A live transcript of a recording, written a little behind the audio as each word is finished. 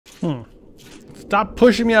Stop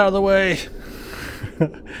pushing me out of the way.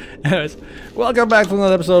 Anyways, welcome back to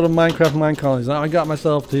another episode of Minecraft Minecolonies. Now I got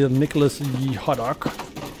myself the Nicholas Haddock.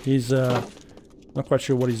 He's not quite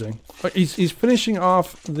sure what he's doing. But he's finishing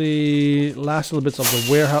off the last little bits of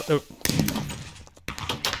the warehouse. Oh.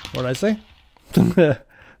 What did I say?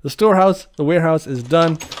 The storehouse, the warehouse is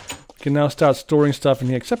done. We can now start storing stuff in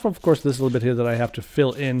here, except for, of course, this little bit here that I have to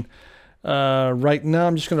fill in. Right now,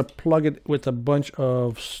 I'm just going to plug it with a bunch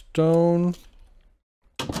of stone,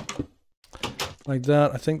 like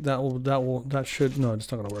that. I think that should. No,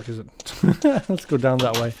 it's not going to work, is it? Let's go down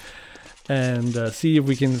that way and see if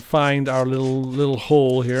we can find our little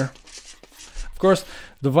hole here. Of course,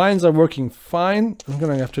 the vines are working fine. I'm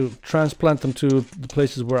going to have to transplant them to the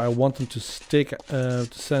places where I want them to stick to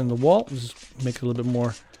set in the wall. Just make it a little bit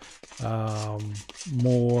more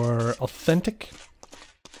authentic.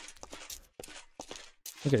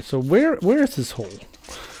 Okay, so where is this hole?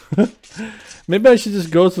 Maybe I should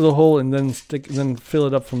just go to the hole and then fill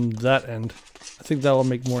it up from that end. I think that will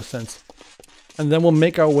make more sense. And then we'll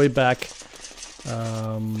make our way back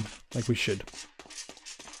like we should.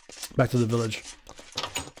 Back to the village.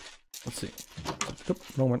 Let's see. Oop,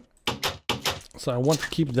 wrong one. So I want to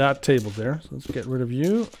keep that table there. So let's get rid of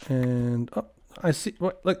you. And oh, I see.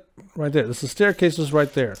 Look, right there. There's a staircase just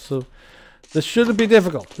right there. So this shouldn't be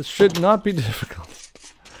difficult. This should not be difficult.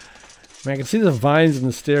 I mean, I can see the vines in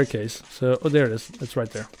the staircase. So, oh, there it is. It's right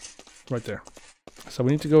there. Right there. So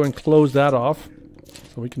we need to go and close that off.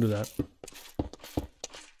 So we can do that.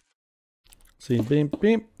 See, beam,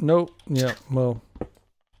 beam. No, yeah, well.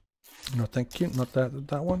 No, thank you. Not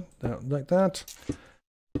that one. Like that.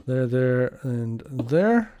 There, and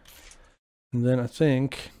there. And then I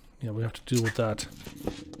think, yeah, we have to deal with that.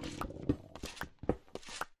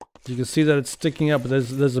 You can see that it's sticking up. But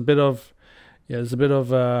there's a bit of, yeah, there's a bit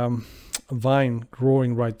of vine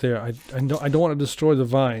growing right there. I don't want to destroy the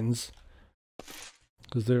vines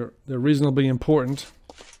because they're reasonably important.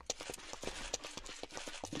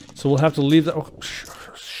 So we'll have to leave that. Oh,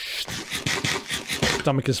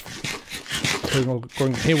 stomach is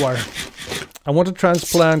going haywire. I want to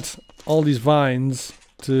transplant all these vines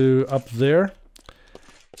to up there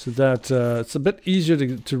so that it's a bit easier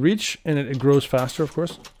to reach, and it grows faster, of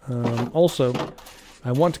course. Also,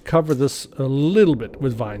 I want to cover this a little bit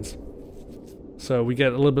with vines, so we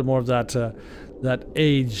get a little bit more of that that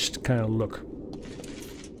aged kind of look.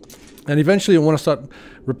 And eventually, I want to start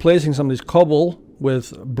replacing some of these cobble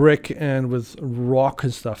with brick and with rock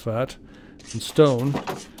and stuff and stone,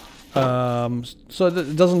 so that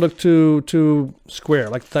it doesn't look too square.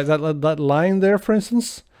 Like that line there, for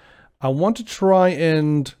instance. I want to try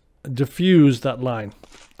and diffuse that line.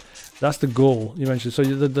 That's the goal eventually. So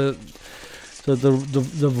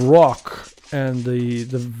the rock and the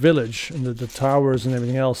village and the towers and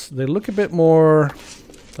everything else, they look a bit more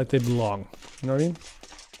like they belong. You know what I mean?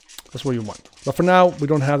 That's what you want. But for now, we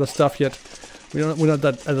don't have the stuff yet. We're not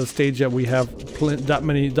at the stage yet. We have that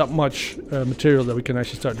much material that we can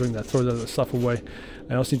actually start doing that. Throw that stuff away.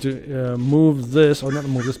 I also need to move this, or not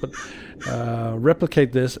move this, but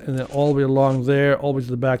replicate this, and then all the way along there, all the way to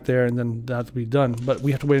the back there, and then that'll be done. But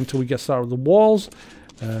we have to wait until we get started with the walls.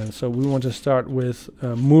 So we want to start with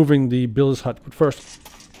moving the builder's hut. But first,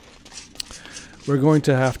 we're going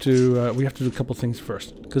to have to we have to do a couple things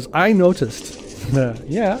first, because I noticed.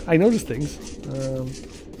 Yeah, I noticed things.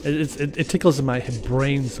 It tickles in my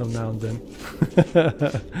brain some now and then.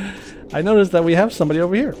 I noticed that we have somebody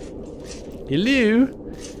over here.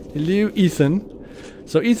 Hello, Ethan.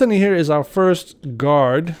 So Ethan here is our first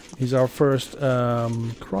guard. He's our first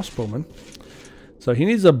crossbowman. So he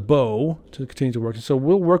needs a bow to continue to work. So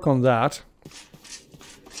we'll work on that.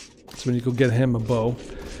 So we need to go get him a bow.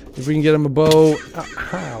 If we can get him a bow,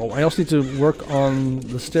 I also need to work on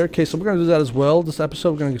the staircase. So we're going to do that as well. This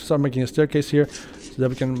episode, we're going to start making a staircase here so that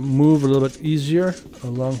we can move a little bit easier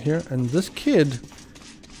along here. And this kid,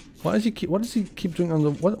 what does he keep doing on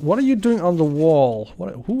the? What are you doing on the wall?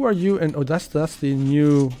 Who are you? And oh, that's the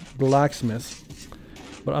new blacksmith.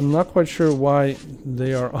 But I'm not quite sure why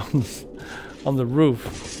they are on the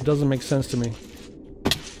roof. It doesn't make sense to me.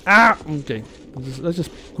 Ah, okay. I'm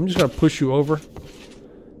just gonna push you over.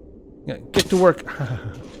 Yeah, get to work.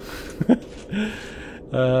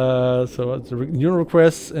 So it's new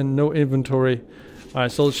requests and no inventory. All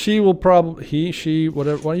right, so she will probably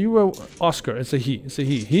whatever. Well, you Oscar. It's a he. It's a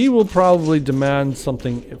he. He will probably demand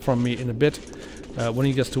something from me in a bit when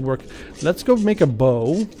he gets to work. Let's go make a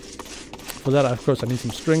bow. For that, of course, I need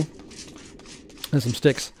some string and some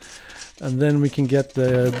sticks, and then we can get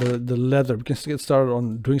the leather. We can get started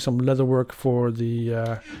on doing some leather work for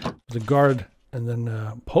the guard And then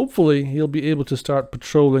hopefully he'll be able to start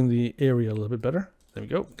patrolling the area a little bit better. There we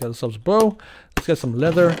go. Got ourselves a bow. Let's get some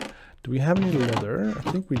leather. Do we have any leather?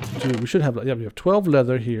 I think we do. We should have, yeah, we have 12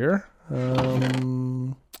 leather here.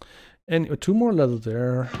 And 2 more leather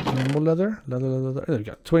there. One more leather. Leather. There we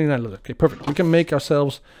go. 29 leather. Okay, perfect. We can make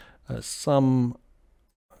ourselves some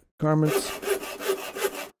garments.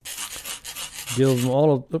 Build them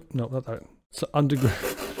all of, oh, no, not that. So underwear.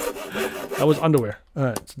 That was underwear. All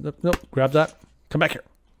right. So, nope. Grab that. Come back here.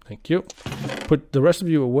 Thank you. Put the rest of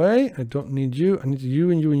you away. I don't need you. I need you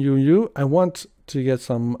and you and you and you. I want to get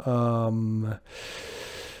some.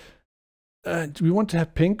 Do we want to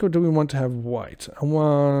have pink or do we want to have white? I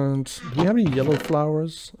want. Do we have any yellow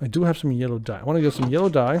flowers? I do have some yellow dye. I want to get some yellow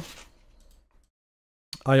dye.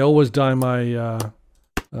 I always dye my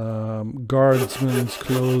guardsmen's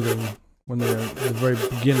clothing when they're at the very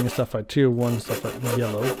beginning of stuff like tier 1 stuff like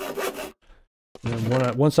yellow. And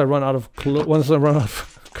then once I run out of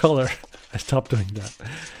color, I stop doing that.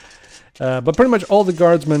 But pretty much all the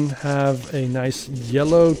guardsmen have a nice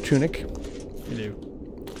yellow tunic. You do.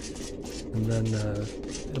 And then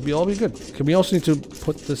it'll all be good. Okay, we also need to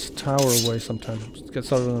put this tower away sometime. Let's get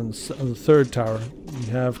started on the 3rd tower. We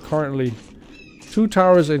have currently 2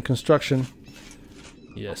 towers in construction.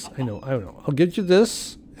 Yes, I know. I'll give you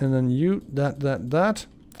this, and then you, that.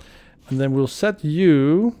 And then we'll set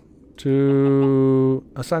you to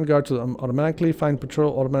assign guard to automatically, find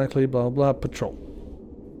patrol, automatically, blah, blah, patrol.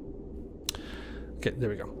 Okay, there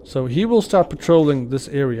we go. So he will start patrolling this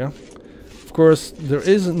area. Of course, there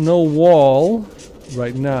is no wall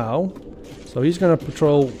right now, so he's going to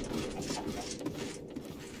patrol.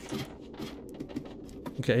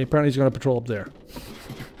 Okay, apparently he's going to patrol up there.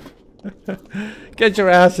 Get your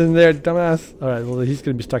ass in there, dumbass. Alright, well, he's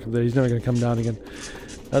going to be stuck up there. He's never going to come down again.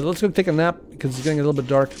 Let's go take a nap, because it's getting a little bit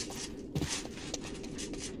dark.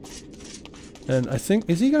 And I think,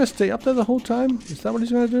 is he going to stay up there the whole time? Is that what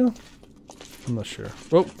he's going to do? I'm not sure.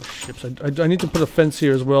 Oh, ships. I need to put a fence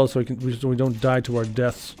here as well so we don't die to our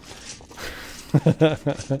deaths.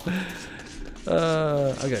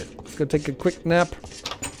 Okay, let's go take a quick nap.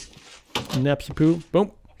 Napsy poo.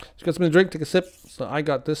 Boom. Just got something to drink, take a sip. So I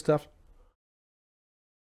got this stuff.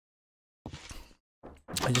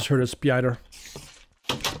 I just heard a spider.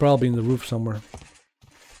 It's probably in the roof somewhere.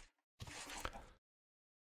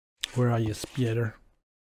 Where are you, spider?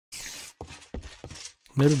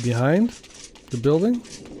 Maybe behind the building?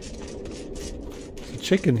 There's a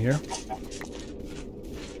chicken here.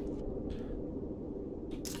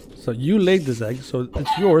 So you laid this egg, so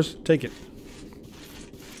it's yours. Take it.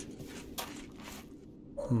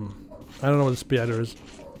 I don't know what the spider is.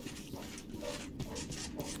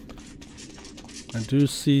 I do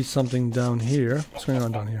see something down here. What's going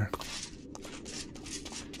on down here?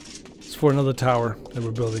 It's for another tower that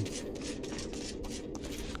we're building.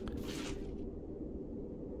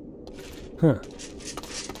 Huh.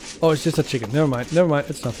 Oh, it's just a chicken. Never mind. Never mind.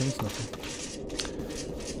 It's nothing. It's nothing.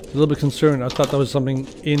 A little bit concerned. I thought there was something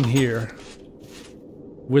in here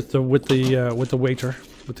with the waiter,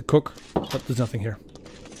 with the cook, but there's nothing here.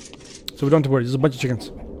 So we don't have to worry. There's a bunch of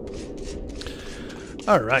chickens.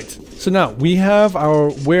 All right. So now we have our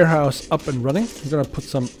warehouse up and running. We're gonna put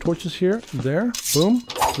some torches here, there. Boom.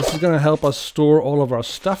 This is gonna help us store all of our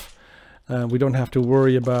stuff. We don't have to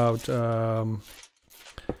worry about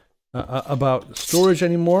storage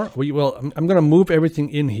anymore. Well, I'm gonna move everything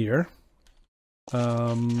in here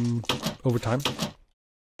over time.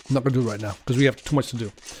 I'm not gonna do it right now because we have too much to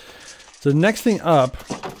do. So the next thing up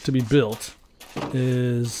to be built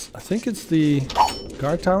is, I think it's the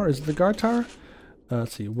guard tower. Is it the guard tower?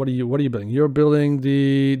 Let's see. What are you building? You're building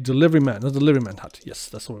the delivery man. The delivery man hut. Yes,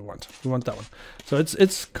 that's what we want. We want that one. So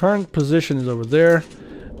its current position is over there.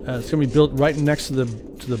 It's gonna be built right next to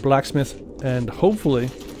the blacksmith, and hopefully,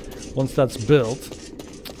 once that's built,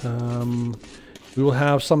 we will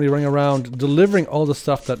have somebody running around delivering all the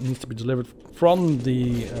stuff that needs to be delivered from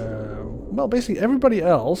the well, basically everybody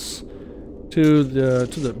else to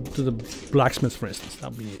the blacksmith, for instance.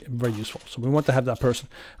 That'll be very useful. So we want to have that person.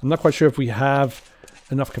 I'm not quite sure if we have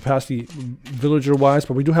enough capacity villager-wise,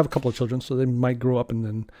 but we do have a couple of children, so they might grow up and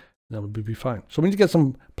then that would be fine. So we need to get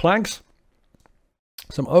some planks,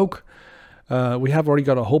 some oak. We have already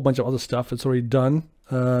got a whole bunch of other stuff. It's already done.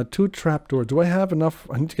 2 trapdoors. Do I have enough?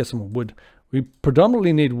 I need to get some wood. We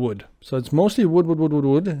predominantly need wood. So it's mostly wood.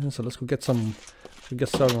 So let's go get some. Let's get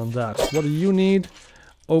started on that. What do you need?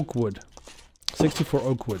 Oak wood. 64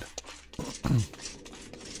 oak wood.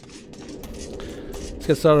 Let's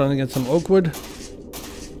get started on getting some oak wood.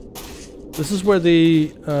 This is where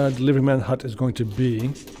the delivery man hut is going to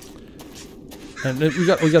be. And we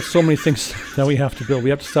got so many things that we have to build. We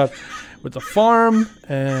have to start. with the farm,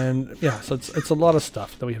 and yeah, so it's a lot of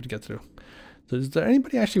stuff that we have to get through. So is there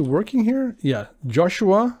anybody actually working here? Yeah,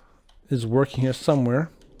 Joshua is working here somewhere.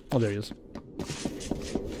 Oh, there he is.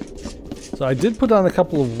 So I did put on a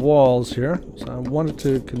couple of walls here, so I wanted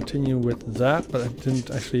to continue with that, but I didn't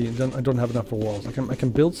actually. I don't have enough for walls. I can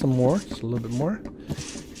build some more, just a little bit more.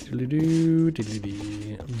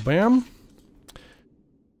 Bam.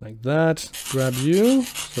 Like that. Grab you.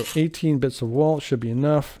 So 18 bits of wall should be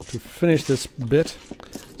enough to finish this bit.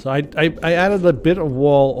 So I added a bit of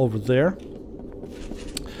wall over there.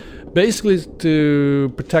 Basically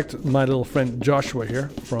to protect my little friend Joshua here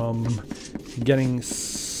from getting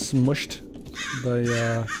smushed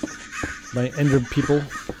by ender people.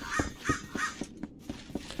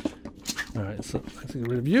 Alright, so let's get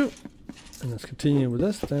rid of you. And let's continue with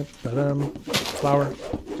this. Flower.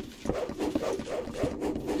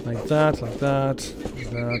 Like that, like that, like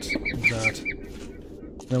that, like that.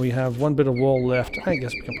 Now we have one bit of wall left. I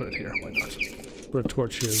guess we can put it here. Why not? Put a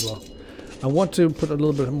torch here as well. I want to put a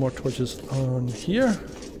little bit more torches on here.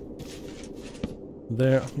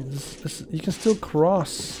 There. I mean, you can still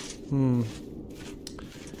cross.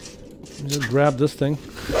 Just grab this thing.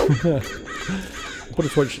 Put a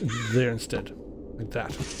torch there instead. Like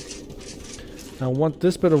that. I want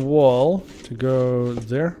this bit of wall to go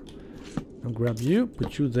there. I'll grab you,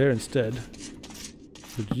 put you there instead.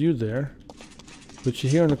 Put you there. Put you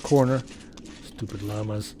here in the corner. Stupid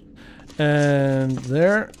llamas. And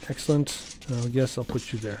there. Excellent. I guess I'll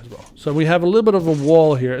put you there as well. So we have a little bit of a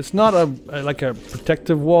wall here. It's not like a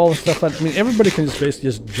protective wall and stuff like that. I mean, everybody can just basically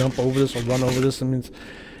just jump over this or run over this. I mean,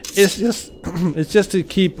 it's just it's just to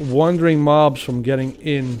keep wandering mobs from getting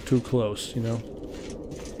in too close, you know.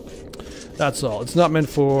 That's all. It's not meant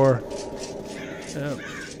for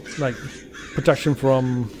like protection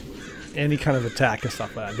from any kind of attack and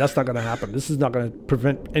stuff like that. That's not going to happen. This is not going to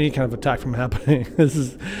prevent any kind of attack from happening. They're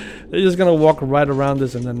just going to walk right around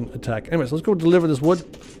this and then attack. Anyways, let's go deliver this wood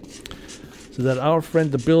so that our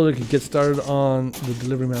friend the builder can get started on the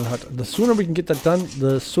delivery man hut. The sooner we can get that done,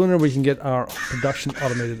 the sooner we can get our production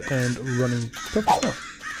automated and running perfect.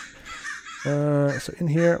 So in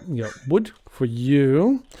here we got wood for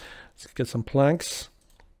you. Let's get some planks.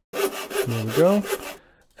 There we go.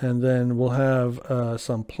 And then we'll have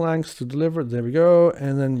some planks to deliver. There we go.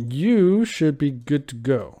 And then you should be good to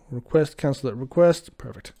go. Request, cancel that request.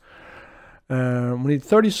 Perfect. We need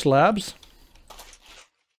 30 slabs.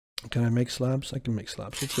 Can I make slabs? I can make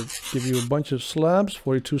slabs. Let's give you a bunch of slabs.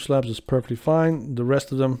 42 slabs is perfectly fine. The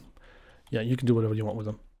rest of them, yeah, you can do whatever you want with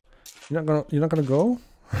them. You're not gonna go?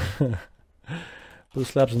 Put the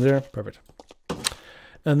slabs in there. Perfect.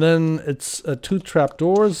 And then it's 2 trap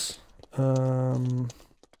doors.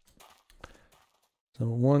 So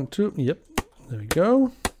 1, 2, yep, there we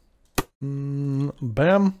go.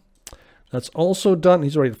 Bam. That's also done.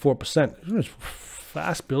 He's already at 4%. He's a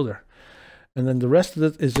fast builder. And then the rest of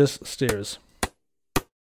it is just stairs.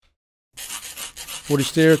 40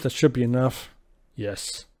 stairs, that should be enough.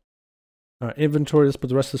 Yes. Alright, inventory, let's put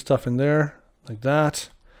the rest of the stuff in there. Like that.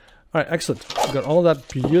 Alright, excellent. We've got all that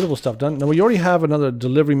beautiful stuff done. Now we already have another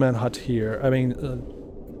delivery man hut here. I mean,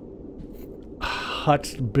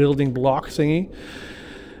 hut building block thingy.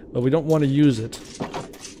 But we don't want to use it.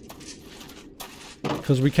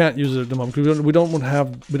 Because we can't use it at the moment.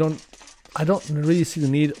 I don't really see the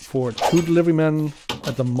need for 2 delivery men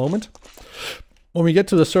at the moment. When we get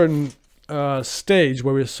to a certain stage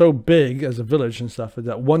where we're so big as a village and stuff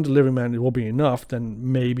that 1 delivery man will be enough,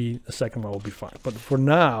 then maybe a second one will be fine. But for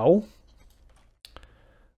now,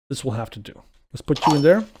 this will have to do. Let's put you in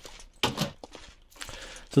there.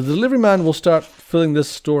 So the delivery man will start filling this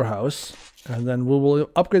storehouse, and then we will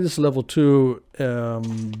upgrade this to level 2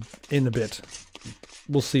 in a bit.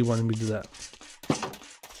 We'll see when we do that.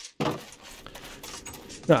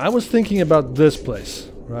 Now I was thinking about this place,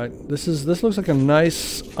 right? This looks like a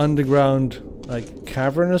nice underground, like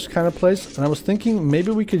cavernous kind of place, and I was thinking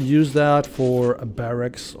maybe we could use that for a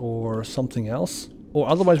barracks or something else. Or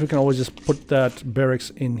otherwise we can always just put that barracks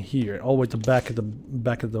in here, all the way to the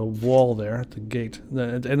back of the wall there, at the gate,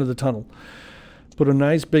 at the end of the tunnel. Put a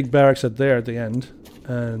nice big barracks at there at the end,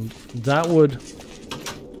 and that would,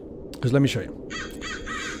 because let me show you.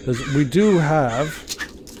 Because we do have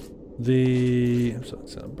the,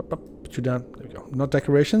 put you down, there we go. Not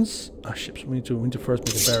decorations. Ah, ships. We need to first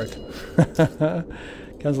make a barrack.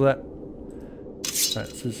 Cancel that.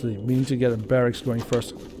 Alright, so let's see. We need to get a barracks going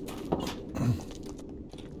first.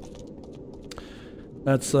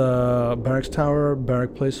 That's barracks tower, barrack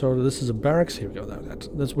placeholder. This is a barracks. Here we go.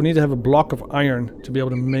 We need to have a block of iron to be able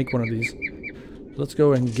to make one of these. Let's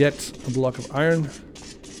go and get a block of iron.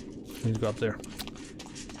 We need to go up there.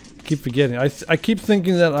 keep forgetting. I keep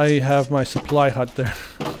thinking that I have my supply hut there.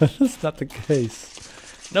 That's not the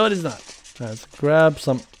case. No, it is not. Let's grab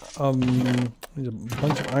some, need a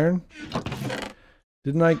bunch of iron.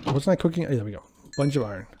 Wasn't I cooking? Oh, there we go. Bunch of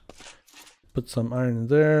iron. Put some iron in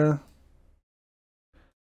there.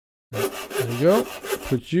 There you go.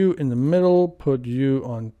 Put you in the middle. Put you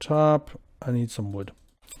on top. I need some wood.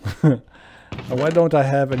 Why don't I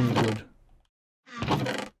have any wood?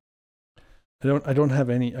 I don't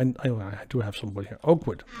have any. I do have some wood here. Oak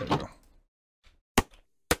wood. There we go.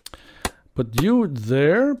 Put you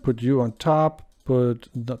there. Put you on top. Put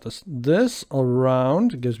this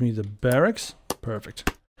around. It gives me the barracks.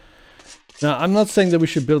 Perfect. Now I'm not saying that we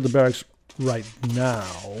should build the barracks right now,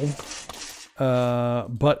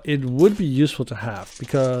 but it would be useful to have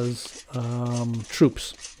because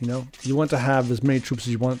troops. You know, you want to have as many troops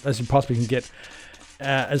as you possibly can get,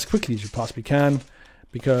 as quickly as you possibly can,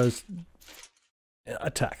 because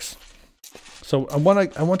attacks. So I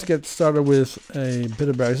want to get started with a bit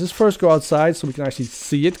of barracks. Let's first go outside so we can actually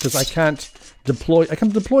see it, because I can't deploy. I can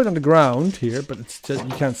deploy it on the ground here, but it's just,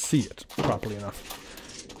 you can't see it properly enough.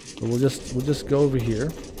 So we'll just go over here.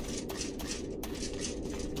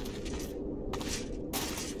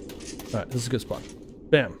 All right, this is a good spot.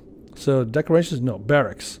 Bam. So decorations, no,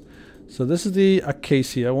 barracks. So this is the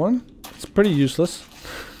acacia one. It's pretty useless.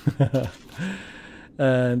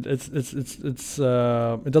 And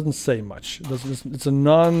it doesn't say much. It's a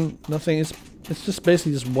nothing. It's just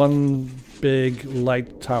basically just one big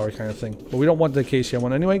light tower kind of thing. But we don't want the acacia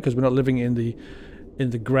one anyway, because we're not living in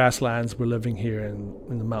the grasslands. We're living here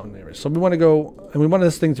in the mountain areas. So we want to go, and we want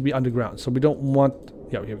this thing to be underground. So we don't want,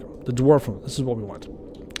 yeah, here we go. The dwarven. This is what we want.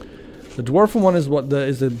 The dwarven one is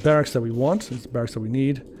is the barracks that we want. It's the barracks that we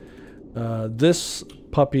need. This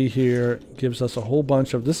puppy here gives us a whole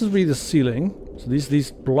bunch of, this is really the ceiling. So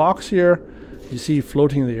these blocks here you see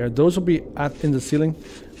floating in the air, those will be in the ceiling.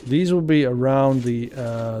 These will be around the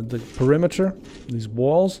perimeter, these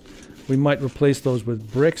walls. We might replace those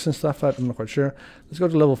with bricks and stuff. I'm not quite sure. Let's go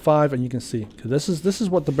to level 5 and you can see. This is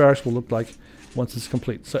what the barracks will look like once it's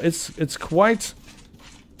complete. So it's quite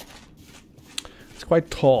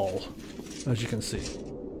tall, as you can see.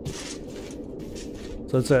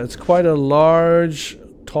 So it's quite a large,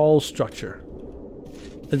 tall structure.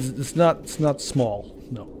 It's not small,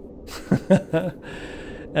 no.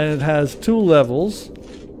 And it has 2 levels.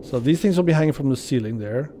 So these things will be hanging from the ceiling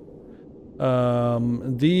there.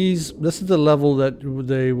 This is the level that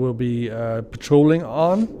they will be patrolling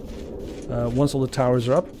on once all the towers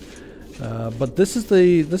are up. But this is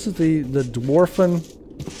the dwarfen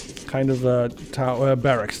kind of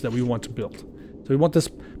barracks that we want to build. So we want this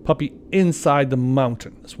puppy inside the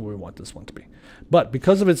mountain. That's what we want this one to be. But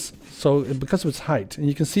because of its height, and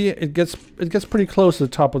you can see it gets pretty close to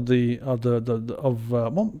the top of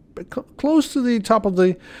close to the top of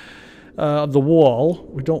the wall.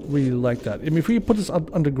 We don't really like that. I mean, if we put this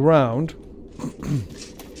up underground,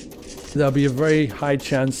 there'll be a very high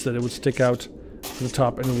chance that it would stick out to the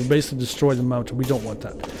top and it will basically destroy the mountain. We don't want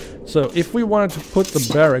that. So if we wanted to put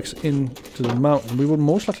the barracks into the mountain, we would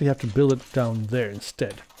most likely have to build it down there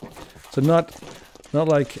instead. So not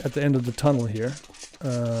like at the end of the tunnel here.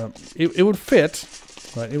 It would fit,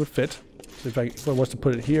 right? It would fit. So if I was to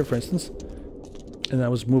put it here, for instance, and I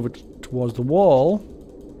was move it towards the wall,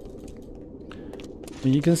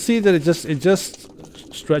 and you can see that it just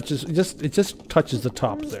stretches. It just touches the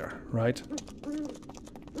top there, right?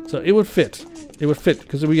 So it would fit. It would fit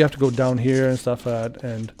because we have to go down here and stuff like that.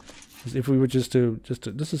 And if we were just to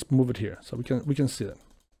let's just move it here, so we can see that.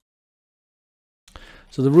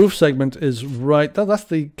 So the roof segment is right. That's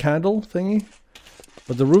the candle thingy,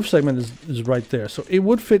 but the roof segment is right there. So it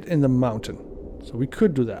would fit in the mountain. So we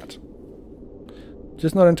could do that.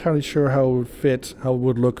 Just not entirely sure how it would fit, how it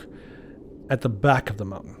would look at the back of the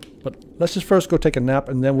mountain. But let's just first go take a nap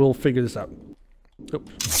and then we'll figure this out.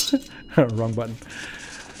 Oops. Wrong button.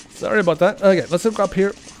 Sorry about that. Okay, let's look up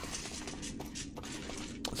here.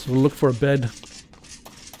 So we'll look for a bed.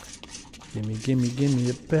 Gimme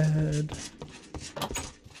a bed.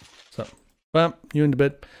 So, bam, you in the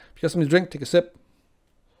bed. If you got something to drink, take a sip.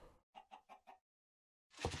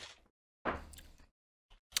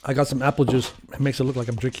 I got some apple juice. It makes it look like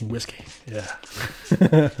I'm drinking whiskey. Yeah.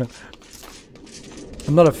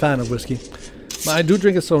 I'm not a fan of whiskey. I do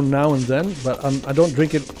drink it so now and then, but I don't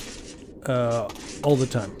drink it all the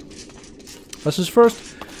time. Let's just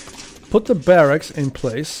first put the barracks in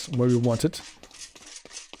place where we want it.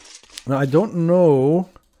 Now I don't know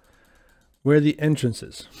where the entrance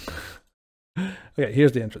is. Okay,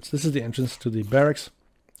 here's the entrance. This is the entrance to the barracks.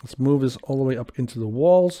 Let's move this all the way up into the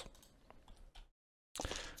walls.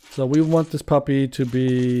 So we want this puppy to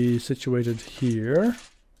be situated here,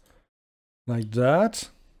 like that.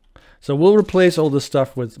 So we'll replace all this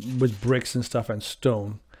stuff with bricks and stuff and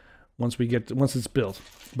stone once it's built.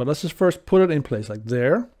 But let's just first put it in place like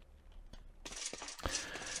there.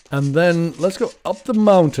 And then let's go up the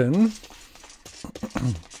mountain.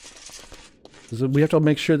 So we have to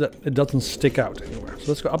make sure that it doesn't stick out anywhere. So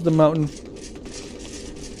let's go up the mountain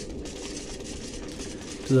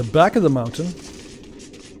to the back of the mountain.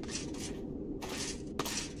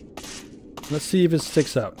 Let's see if it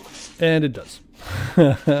sticks out. And it does.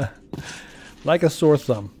 Like a sore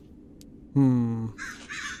thumb.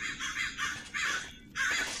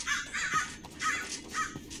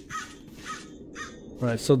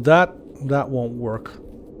 Right, so that won't work.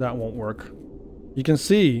 That won't work. You can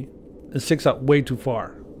see it sticks out way too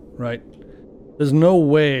far, right? There's no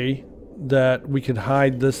way that we could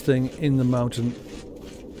hide this thing in the mountain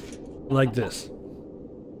like this.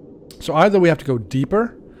 So either we have to go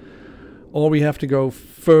deeper or we have to go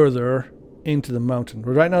further into the mountain.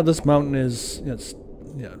 But right now this mountain is,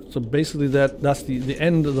 yeah, so basically that's the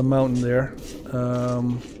end of the mountain there.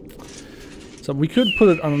 So we could put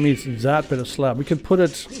it underneath that bit of slab. We could put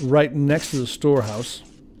it right next to the storehouse.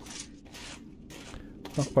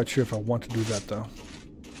 Not quite sure if I want to do that though.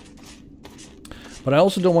 But I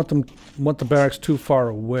also don't want the barracks too far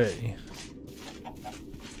away.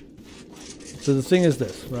 So the thing is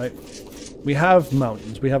this, right? We have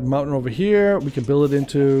mountains. We have a mountain over here. We can build it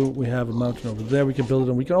into. We have a mountain over there. We can build it,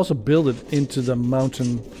 and we can also build it into the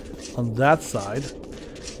mountain on that side.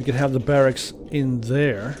 We can have the barracks in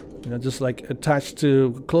there. You know, just like attached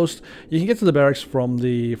to close. You can get to the barracks from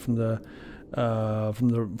the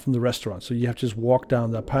restaurant. So you have to just walk down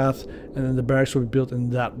that path, and then the barracks will be built in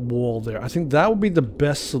that wall there. I think that would be the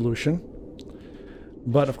best solution.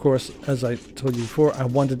 But of course, as I told you before, I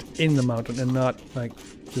want it in the mountain and not like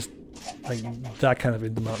just like that kind of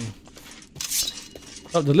in the mountain.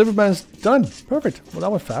 Oh, the delivery man is done. Perfect. Well, that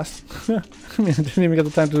went fast. I mean, I didn't even get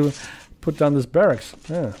the time to put down this barracks.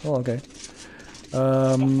 Yeah. Well, okay.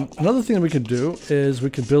 Another thing that we could do is we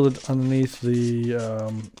could build it underneath the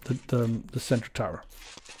center tower.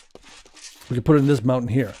 We could put it in this mountain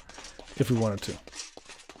here, if we wanted to.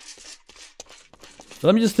 So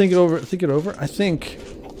let me just think it over. I think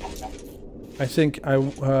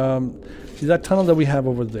see that tunnel that we have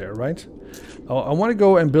over there, right? I want to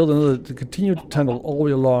go and build another, to continue the tunnel all the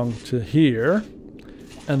way along to here,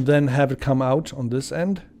 and then have it come out on this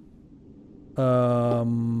end.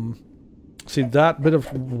 See that bit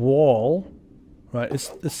of wall, right? It's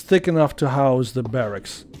thick enough to house the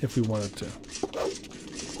barracks if we wanted to.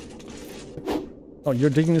 Oh, you're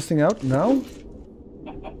digging this thing out now?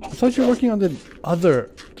 I thought you were working on the other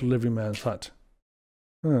delivery man's hut.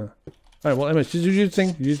 Huh. Alright, well, anyways, do you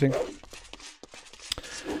think?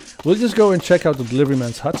 We'll just go and check out the delivery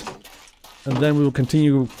man's hut, and then we will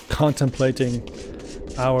continue contemplating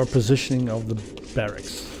our positioning of the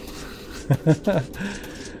barracks.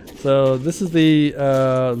 So this is the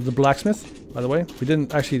blacksmith, by the way. We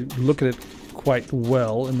didn't actually look at it quite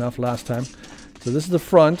well enough last time. So this is the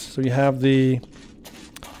front. So you have the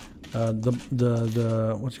what do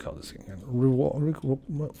you call this again?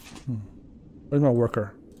 Where's my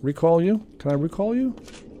worker? Recall you? Can I recall you?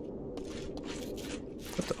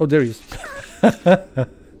 Oh, there he is. I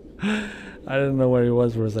didn't know where he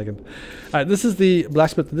was for a second. Alright, this is the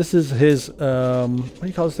blacksmith. This is his, what do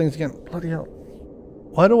you call these things again? Bloody hell.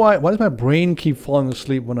 Why does my brain keep falling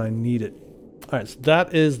asleep when I need it? Alright, so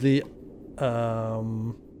that is the, it's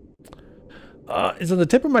on the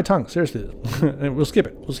tip of my tongue, seriously. We'll skip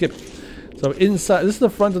it. So inside, this is the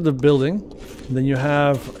front of the building. And then you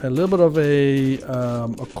have a little bit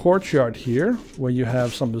of a courtyard here, where you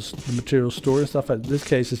have some of the material stored and stuff. In this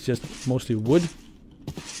case, it's just mostly wood.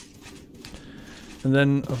 And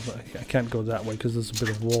then, I can't go that way because there's a bit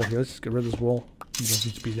of wall here. Let's just get rid of this wall. It doesn't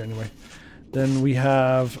need to be there anyway. Then we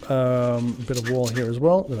have a bit of wall here as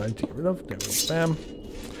well that I need to get rid of. There we go, bam.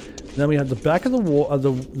 Then we have the back of the wall,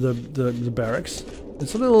 the barracks.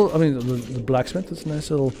 It's a little, I mean, the blacksmith. It's a nice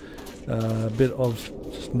little bit of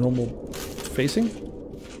just normal facing.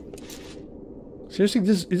 Seriously,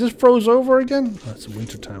 it just froze over again? Oh, it's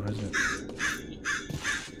winter time, isn't it?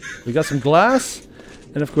 We got some glass,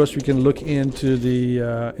 and of course we can look into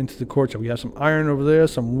the courtyard. We have some iron over there,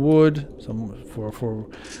 some wood, some for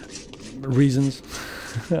reasons.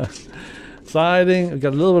 Siding. We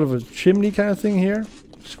got a little bit of a chimney kind of thing here,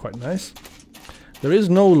 which is quite nice. There is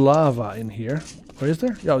no lava in here. Or is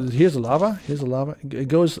there? Yeah, here's the lava. Here's the lava.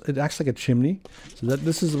 It acts like a chimney. So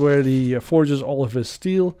this is where he forges all of his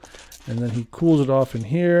steel. And then he cools it off in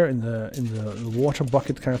here in the water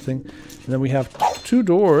bucket kind of thing. And then we have 2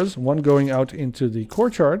 doors, one going out into the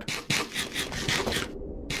courtyard.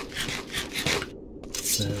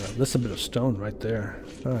 That's a bit of stone right there.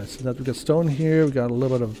 Alright, so that we got stone here, we got a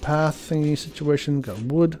little bit of a path thingy situation, we got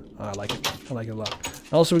wood. I like it. I like it a lot.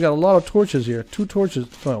 Also, we got a lot of torches here. 2 torches.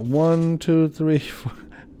 1, 2, 3, 4.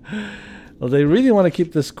 Well, they really want to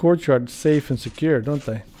keep this courtyard safe and secure, don't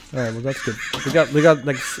they? Alright, well that's good. They got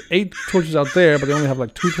like 8 torches out there, but they only have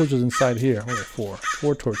like 2 torches inside here. Okay,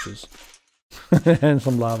 4 torches. And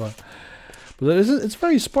some lava. But it's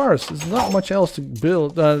very sparse. There's not much else to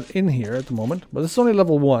build in here at the moment. But it's only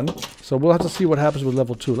level 1, so we'll have to see what happens with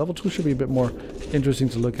level 2. Level 2 should be a bit more interesting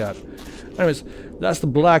to look at. Anyways, that's the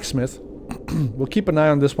blacksmith. We'll keep an eye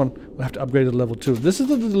on this one. We'll have to upgrade it to level 2. This is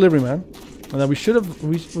the delivery man. And then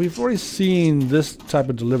we've already seen this type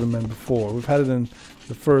of delivery man before. We've had it in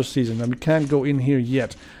the first season, and we can't go in here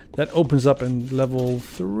yet. That opens up in level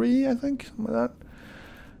 3, I think, something like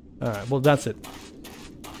that. Alright, well that's it.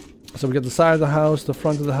 So we got the side of the house, the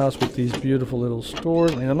front of the house with these beautiful little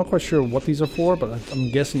stores. And I'm not quite sure what these are for, but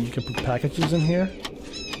I'm guessing you can put packages in here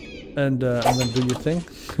and then do your thing.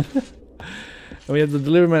 And we have the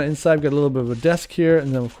delivery man inside. We've got a little bit of a desk here,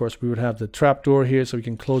 and then of course we would have the trap door here, so we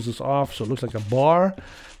can close this off, so it looks like a bar.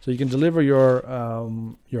 So you can deliver your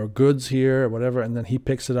goods here or whatever, and then he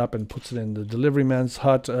picks it up and puts it in the delivery man's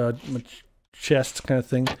hut, chest kind of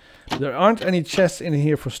thing. There aren't any chests in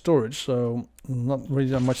here for storage, so not really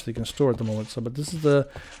that much they can store at the moment. So, but this is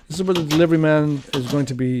where the delivery man is going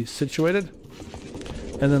to be situated.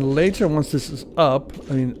 And then later, once this is up,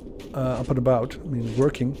 I mean up and about, I mean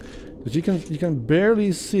working, because you can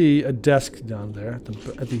barely see a desk down there at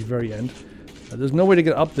the very end. There's no way to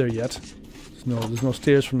get up there yet. There's no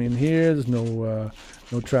stairs from in here. There's no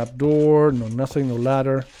trap door, nothing, no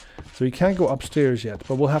ladder. So you can't go upstairs yet.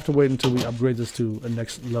 But we'll have to wait until we upgrade this to a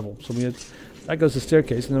next level. So that goes the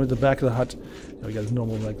staircase, and then with the back of the hut, we got this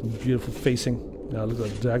normal, like beautiful facing. Look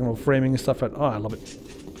at the diagonal framing and stuff. Oh, I love it.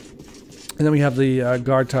 And then we have the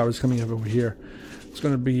guard towers coming up over here. It's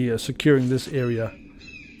going to be securing this area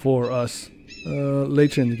for us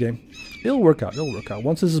later in the game. It'll work out. It'll work out.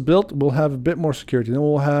 Once this is built, we'll have a bit more security. Then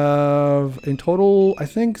we'll have, in total, I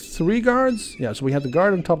think 3 guards. Yeah, so we have the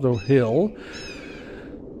guard on top of the hill,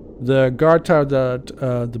 the guard tower that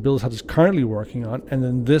the builder's hut is currently working on, and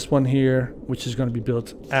then this one here, which is going to be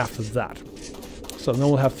built after that. So then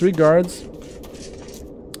we'll have 3 guards,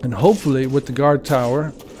 and hopefully with the guard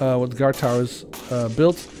tower,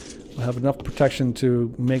 built, we'll have enough protection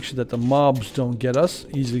to make sure that the mobs don't get us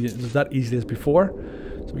that easily as before.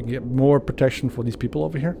 So we can get more protection for these people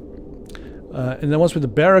over here. And then once the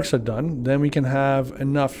barracks are done, then we can have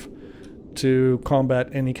enough to combat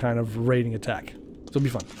any kind of raiding attack. So it'll be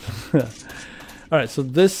fun. Alright, so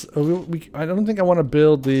this, I don't think I want to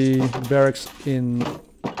build the barracks in...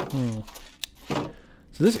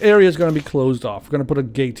 So this area is going to be closed off. We're going to put a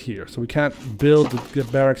gate here, so we can't build the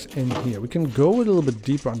barracks in here. We can go a little bit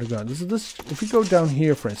deeper underground. If we go down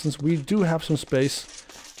here, for instance, we do have some space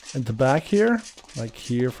at the back here. Like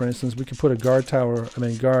here, for instance, we can put a guard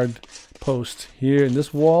post here in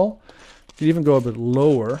this wall. You can even go a bit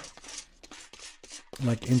lower,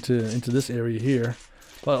 like into this area here.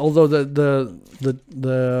 But although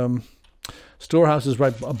the storehouse is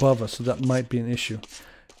right above us, so that might be an issue.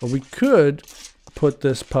 But we could put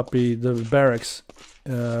this puppy, the barracks,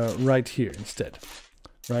 right here instead.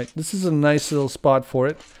 Right, this is a nice little spot for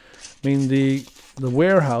it. I mean, the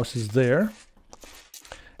warehouse is there,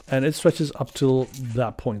 and it stretches up till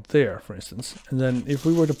that point there, for instance. And then if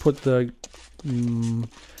we were to put the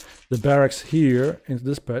barracks here into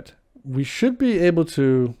this bit, we should be able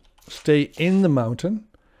to stay in the mountain,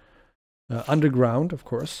 underground, of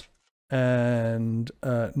course, and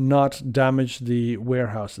not damage the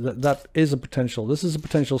warehouse. That is a potential. This is a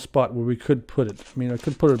potential spot where we could put it. I mean, I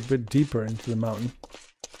could put it a bit deeper into the mountain.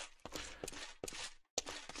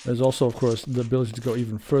 There's also, of course, the ability to go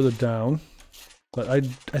even further down. But I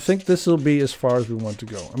think this will be as far as we want to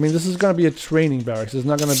go. I mean, this is going to be a training barracks. It's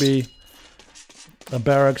not going to be a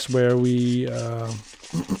barracks where we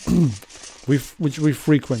we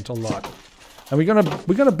frequent a lot. And we're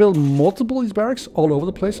gonna build multiple of these barracks all over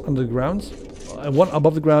the place under the grounds, one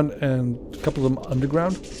above the ground and a couple of them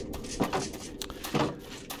underground.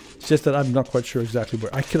 It's just that I'm not quite sure exactly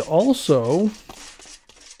where. I could also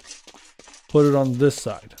put it on this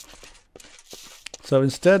side. So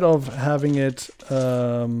instead of having it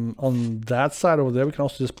on that side over there, we can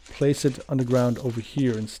also just place it underground over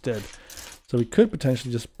here instead. So we could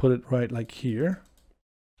potentially just put it right like here.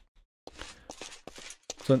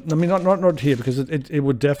 So I mean, not here, because it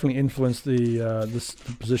would definitely influence the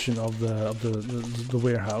the position of the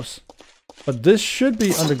warehouse. But this should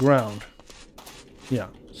be underground. Yeah,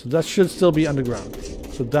 so that should still be underground.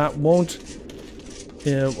 So that won't.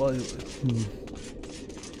 Well,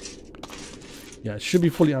 yeah, it should be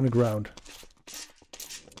fully underground.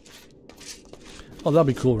 Oh, that'd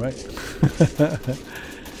be cool, right?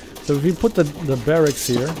 So if we put the barracks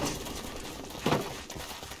here.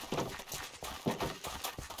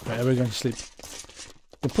 Okay, everybody's going to sleep.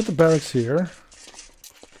 We'll put the barracks here.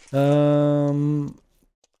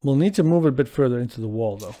 We'll need to move it a bit further into the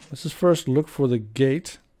wall, though. Let's just first look for the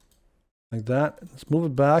gate. Like that. Let's move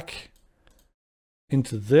it back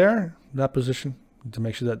into there, that position, to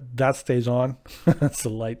make sure that that stays on. That's the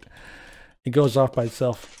light. It goes off by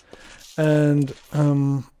itself. And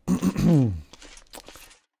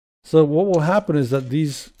so what will happen is that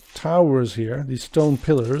these towers here, these stone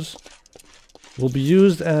pillars, will be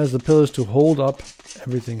used as the pillars to hold up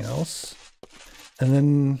everything else. And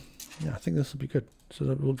then, yeah, I think this will be good. So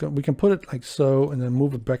that we can put it like so, and then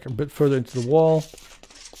move it back a bit further into the wall.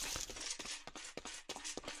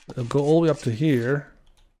 It'll go all the way up to here.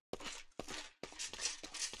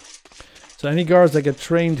 So any guards that get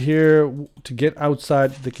trained here to get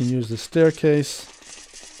outside, they can use the staircase.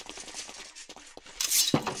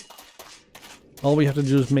 All we have to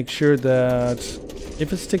do is make sure that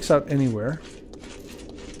if it sticks out anywhere,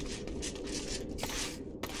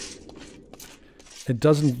 it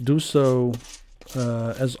doesn't do so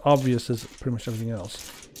as obvious as pretty much everything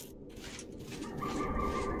else.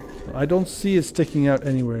 I don't see it sticking out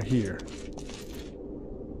anywhere here.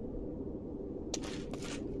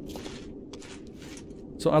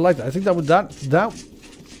 So I like that. I think that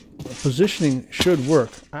positioning should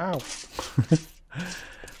work. Ow.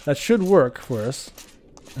 That should work for us.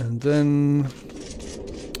 And then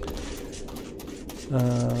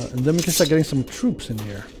we can start getting some troops in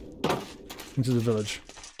here into the village.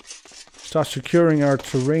 Start securing our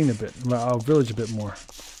terrain a bit, our village a bit more.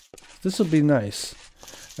 This will be nice.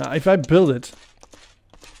 Now, if I build it,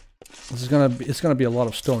 it's gonna be a lot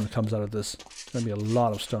of stone that comes out of this. It's gonna be a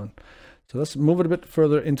lot of stone. So let's move it a bit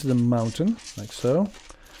further into the mountain, like so.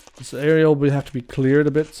 This area will have to be cleared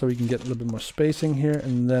a bit so we can get a little bit more spacing here.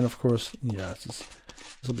 And then, of course, yeah, this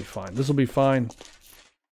will be fine. This will be fine.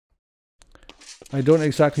 I don't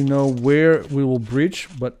exactly know where we will breach,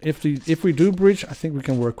 but if we do breach, I think we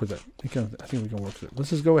can work with it. I think we can work with it.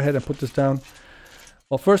 Let's just go ahead and put this down.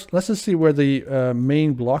 Well, first, let's just see where the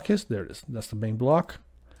main block is. There it is. That's the main block.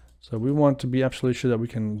 So we want to be absolutely sure that we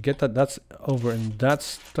can get that. That's over in that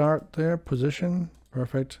start there position.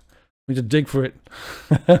 Perfect. We need to dig for it.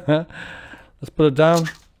 Let's put it down.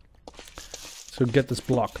 So get this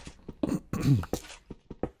block.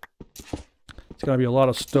 It's gonna be a lot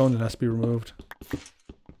of stone that has to be removed.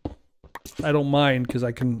 I don't mind because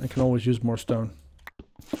I can always use more stone.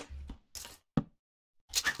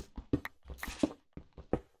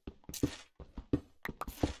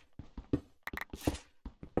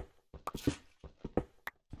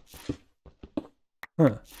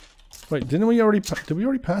 Huh. Wait, did we already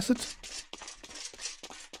pass it?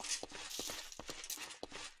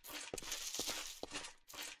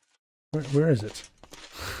 Where is it?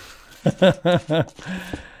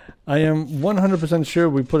 I am 100% sure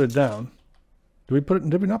we put it down. Did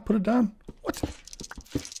we not put it down? What?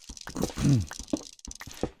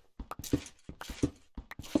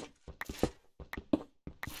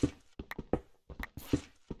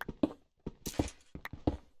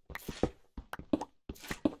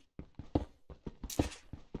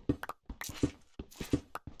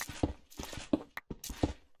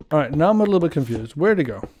 All right, now I'm a little bit confused. Where'd it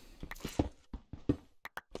go?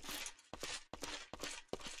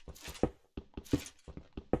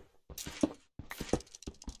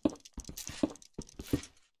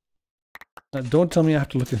 Don't tell me I have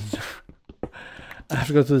to look at it. I have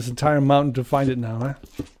to go through this entire mountain to find it now, huh?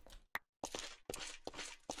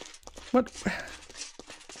 What?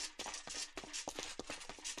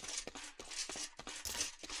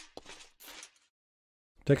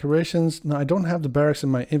 Decorations? No, I don't have the barracks in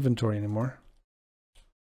my inventory anymore.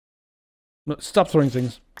 No, stop throwing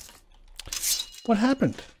things. What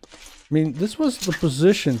happened? I mean, this was the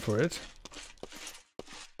position for it.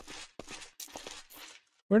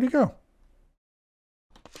 Where'd it go?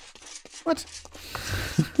 What?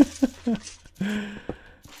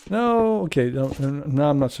 No, okay, no,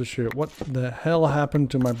 now I'm not so sure. What the hell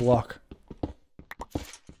happened to my block?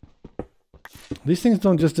 These things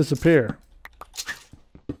don't just disappear.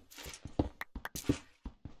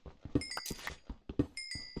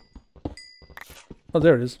 Oh,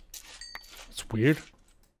 there it is. It's weird.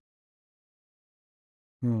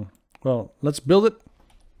 Well, let's build it.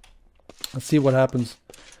 Let's see what happens.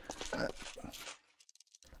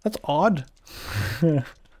 That's odd.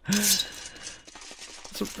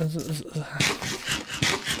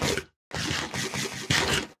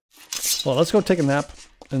 Well, let's go take a nap,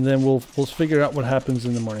 and then we'll figure out what happens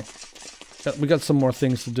in the morning. We got some more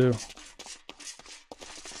things to do.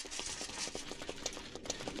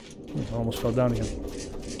 I almost fell down again.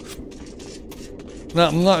 No,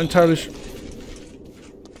 I'm not entirely sure.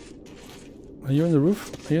 Are you in the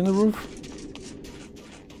roof? Are you in the roof?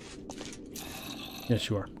 Yes,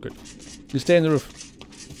 you are. Good. You stay in the roof.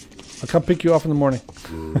 I'll come pick you off in the morning.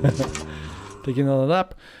 Take another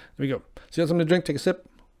nap. There we go. So you got something to drink? Take a sip.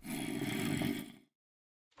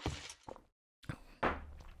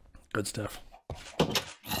 Good stuff.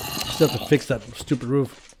 Still have to fix that stupid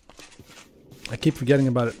roof. I keep forgetting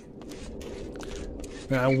about it.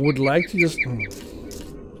 I would like to just... You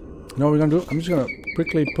know what we're going to do? I'm just going to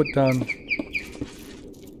quickly put down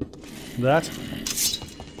that.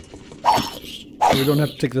 So we don't have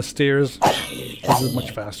to take the stairs. This is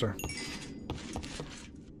much faster.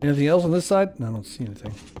 Anything else on this side? No, I don't see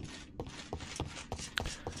anything.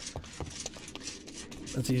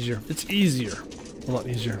 That's easier. It's easier. A lot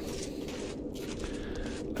easier.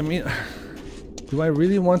 I mean, do I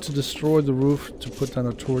really want to destroy the roof to put down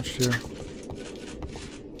a torch here?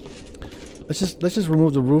 Let's just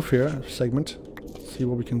remove the roof here, segment. See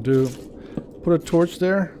what we can do. Put a torch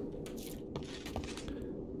there.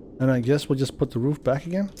 And I guess we'll just put the roof back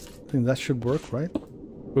again. I think that should work, right?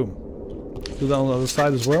 Boom. Do that on the other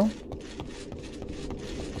side as well.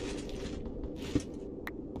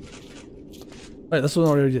 Right, that's what I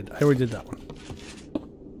already did. I already did that one.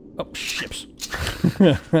 Oh, ships.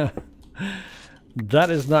 That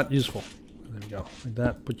is not useful. There we go. Like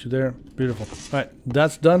that. Put you there. Beautiful. Alright,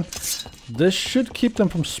 that's done. This should keep them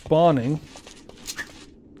from spawning.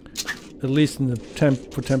 At least in the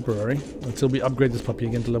temporary. Until we upgrade this puppy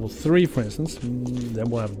again to level 3, for instance. Then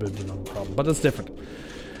we'll have a bit of another problem. But that's different.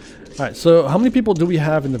 Alright, so how many people do we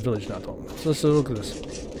have in the village now, Tom? So let's look at this.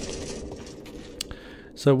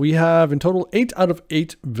 So we have in total 8 out of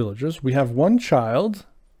 8 villagers. We have 1 child,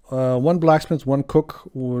 1 blacksmith, 1 cook,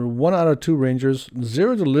 1 out of 2 rangers,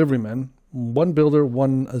 0 deliverymen, 1 builder,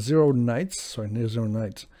 0 knights. Sorry, 0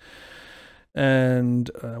 knights. And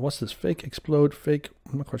what's this? Fake explode, fake.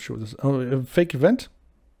 I'm not quite sure what this is. Oh, fake event.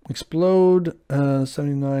 Explode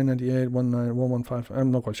 79, 98, 19, 115.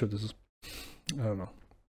 I'm not quite sure what this is. I don't know.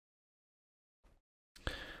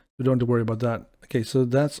 We don't have to worry about that. Okay, so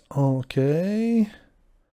that's okay.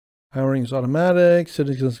 Hiring is automatic.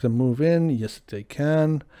 Citizens can move in. Yes, they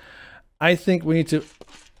can. I think we need to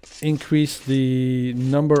increase the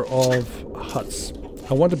number of huts.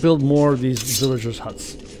 I want to build more of these villagers'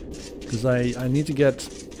 huts. Because I need to get...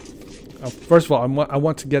 first of all, I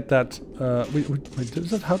want to get that... wait,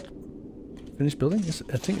 is that hut finished building? Yes,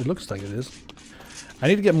 I think it looks like it is. I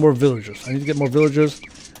need to get more villagers. I need to get more villagers.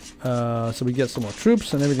 So we get some more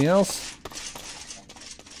troops and everything else.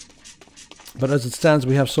 But as it stands,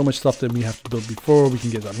 we have so much stuff that we have to build before we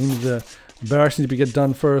can get done. We need the barracks need to get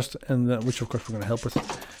done first, and which of course we're going to help with.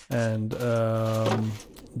 And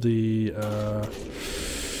the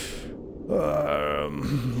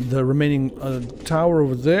remaining tower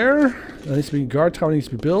over there that needs to be guard tower needs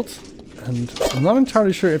to be built. And I'm not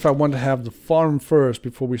entirely sure if I want to have the farm first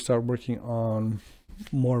before we start working on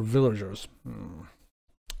more villagers.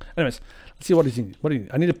 Anyways, let's see what do you need. What do you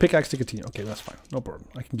need? I need a pickaxe to continue. Okay, that's fine. No problem.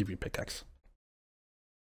 I can give you a pickaxe.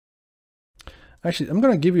 Actually, I'm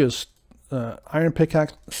going to give you a iron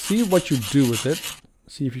pickaxe. See what you do with it.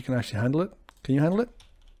 See if you can actually handle it. Can you handle it?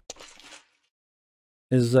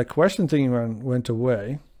 Is that question thing went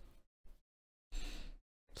away.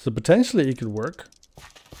 So potentially it could work.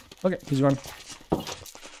 Okay, he's gone.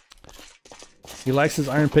 He likes his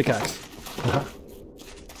iron pickaxe.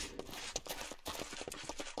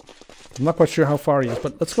 I'm not quite sure how far he is,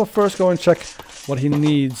 but let's go and check what he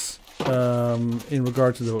needs in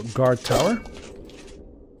regard to the guard tower.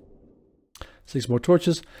 6 more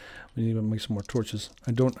torches. We need to make some more torches.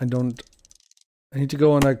 I need to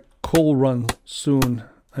go on a coal run soon.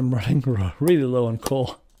 I'm running really low on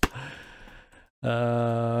coal.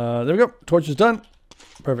 There we go. Torch is done.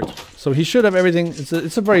 Perfect. So he should have everything.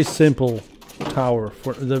 It's a very simple tower.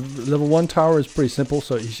 For the level 1 tower is pretty simple,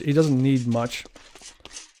 so he doesn't need much.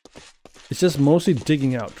 It's just mostly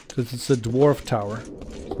digging out because it's a dwarf tower.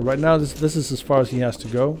 So right now this is as far as he has to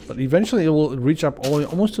go, but eventually it will reach up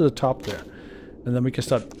almost to the top there, and then we can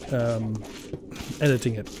start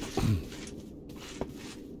editing it.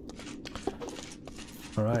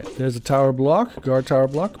 All right, there's a tower block, guard tower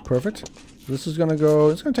block. Perfect. This is gonna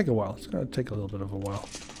go. It's gonna take a while. It's gonna take a little bit of a while.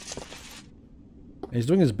 He's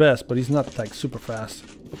doing his best, but he's not like super fast.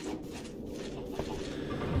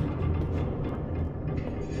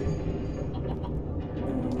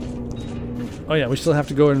 Oh yeah, we still have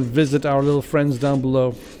to go and visit our little friends down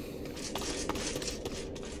below.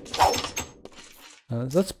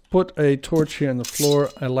 Let's put a torch here on the floor.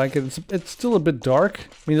 I like it. It's still a bit dark.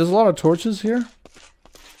 I mean, there's a lot of torches here.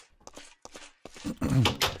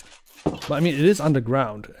 But I mean, it is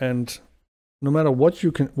underground, and no matter what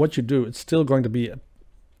you do, it's still going to be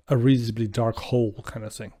a reasonably dark hole kind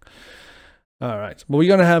of thing. All right, but we're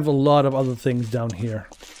going to have a lot of other things down here.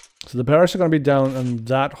 So the barracks are going to be down in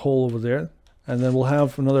that hole over there, and then we'll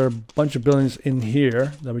have another bunch of buildings in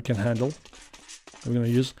here that we can handle. That we're going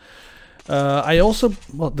to use. I also,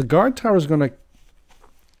 well, the guard tower is going to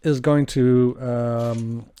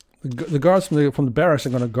the guards from the barracks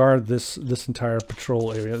are going to guard this entire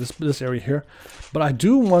patrol area, this area here. But I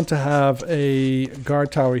do want to have a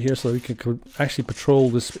guard tower here so that we can actually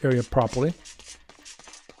patrol this area properly.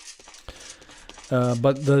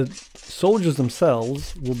 But the soldiers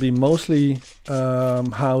themselves will be mostly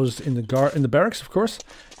housed in the barracks, of course,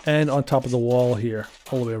 and on top of the wall here,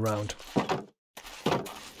 all the way around.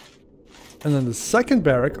 And then the second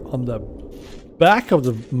barrack on the back of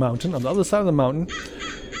the mountain, on the other side of the mountain,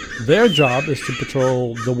 their job is to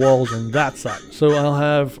patrol the walls on that side. So I'll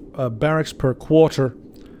have barracks per quarter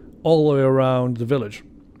all the way around the village.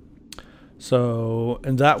 So,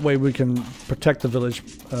 and that way we can protect the village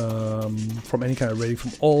from any kind of raiding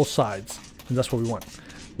from all sides. And that's what we want.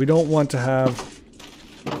 We don't want to have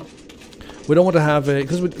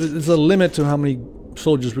because there's a limit to how many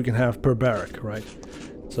soldiers we can have per barrack, right?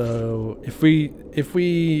 So if we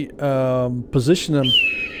position them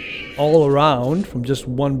all around from just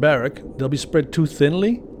one barrack, they'll be spread too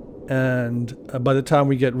thinly, and by the time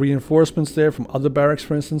we get reinforcements there from other barracks,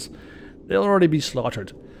 for instance, they'll already be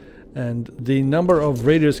slaughtered. And the number of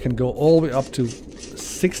raiders can go all the way up to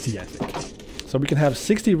 60, I think. So we can have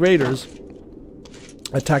 60 raiders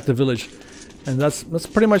attack the village, and that's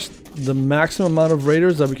pretty much the maximum amount of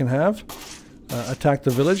raiders that we can have attack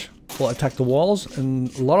the village. Will attack the walls, and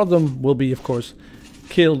a lot of them will be, of course,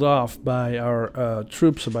 killed off by our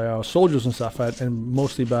troops or by our soldiers and stuff, and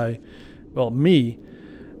mostly by, well, me.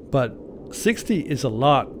 But 60 is a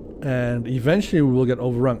lot, and eventually we will get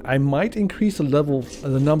overrun. I might increase the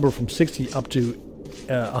number from 60 up to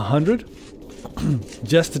 100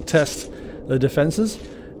 just to test the defenses,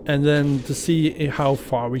 and then to see how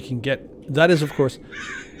far we can get. That is, of course,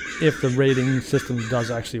 if the raiding system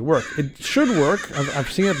does actually work. It should work.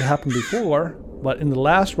 I've seen it happen before, but in the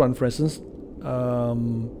last run, for instance,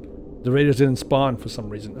 the raiders didn't spawn for some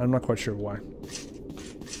reason. I'm not quite sure why.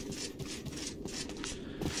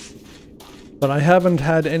 But I haven't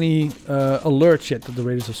had any alerts yet that the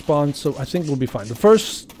raiders have spawned, so I think we'll be fine. The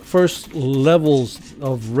first levels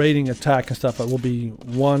of raiding attack and stuff will be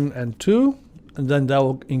 1 and 2, and then that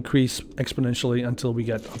will increase exponentially until we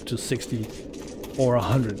get up to 60 or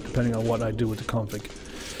 100, depending on what I do with the config.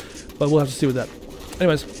 But we'll have to see with that.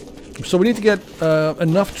 Anyways, so we need to get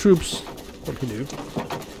enough troops. What can we do?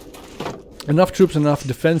 Enough troops, enough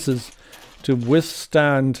defenses to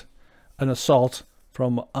withstand an assault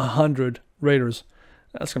from 100 raiders.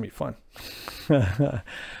 That's gonna be fun. But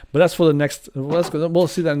that's for the next. We'll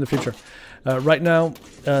see that in the future. Right now,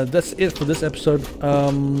 that's it for this episode.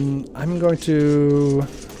 I'm going to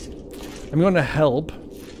help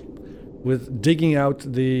with digging out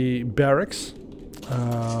the barracks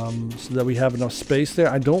so that we have enough space there.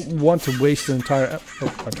 I don't want to waste an entire.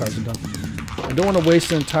 Our tires are done. I don't want to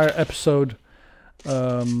waste an entire episode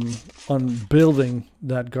on building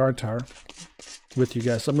that guard tower with you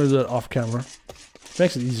guys. So I'm going to do it off camera.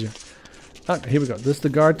 Makes it easier. Okay, here we go. This is the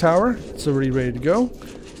guard tower. It's already ready to go.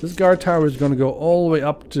 This guard tower is going to go all the way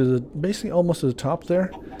up to basically almost to the top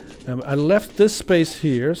there. I left this space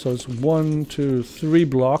here, so it's 1, 2, 3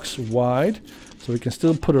 blocks wide. So we can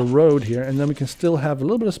still put a road here, and then we can still have a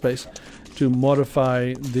little bit of space to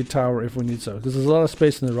modify the tower if we need so. Because there's a lot of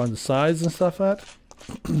space around the sides and stuff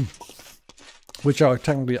which are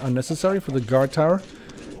technically unnecessary for the guard tower.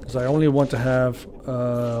 Because I only want to have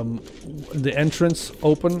the entrance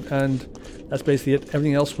open, and that's basically it.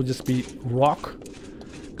 Everything else will just be rock.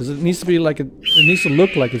 Because it needs to be like it needs to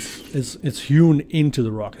look like it's hewn into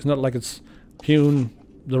the rock. It's not like it's hewn,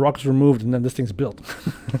 the rock is removed, and then this thing's built,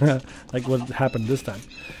 like what happened this time.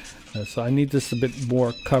 So I need this a bit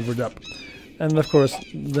more covered up. And of course,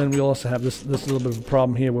 then we also have this little bit of a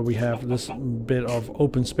problem here where we have this bit of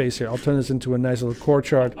open space here. I'll turn this into a nice little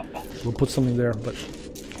courtyard. We'll put something there, but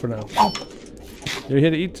for now, you're here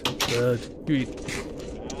to eat. Good, you eat.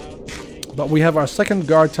 But we have our second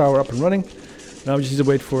guard tower up and running. Now we just need to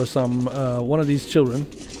wait for some one of these children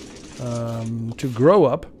to grow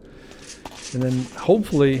up, and then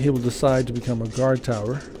hopefully he will decide to become a guard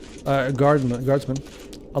tower, guardsman.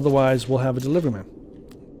 Otherwise, we'll have a delivery man.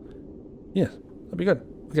 Yeah, that'd be good.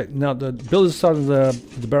 Okay, now the build is starting the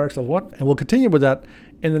barracks of what, and we'll continue with that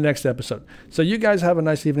in the next episode. So you guys have a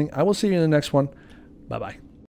nice evening. I will see you in the next one. Bye bye.